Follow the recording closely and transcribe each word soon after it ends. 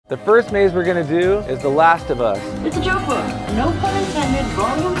The first maze we're gonna do is The Last of Us. It's a joke book, no pun intended,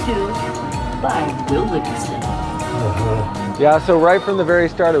 volume 2, by Will Livingston. Yeah, so right from the very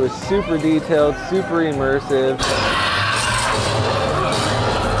start, it was super detailed, super immersive.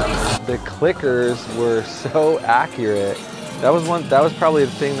 The clickers were so accurate. That was probably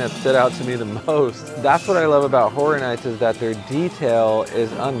the thing that stood out to me the most. That's what I love about Horror Nights, is that their detail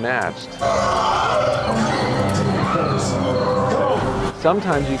is unmatched.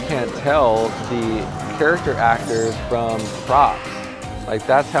 Sometimes you can't tell the character actors from props. Like,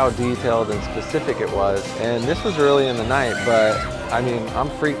 that's how detailed and specific it was. And this was early in the night, but I mean,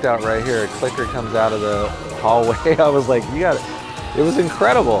 I'm freaked out right here. A clicker comes out of the hallway. I was like, you got it. It was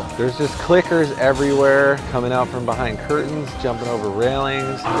incredible. There's just clickers everywhere, coming out from behind curtains, jumping over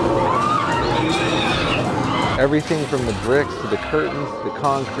railings. Everything from the bricks to the curtains to the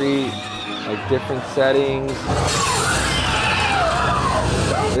concrete, like different settings.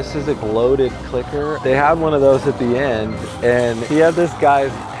 This is a bloated clicker. They had one of those at the end, and he had this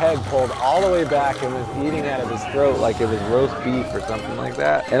guy's head pulled all the way back and was eating out of his throat like it was roast beef or something like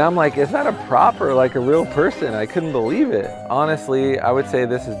that. And I'm like, is that a prop or like a real person? I couldn't believe it. Honestly, I would say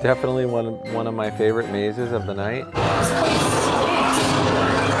this is definitely one of my favorite mazes of the night.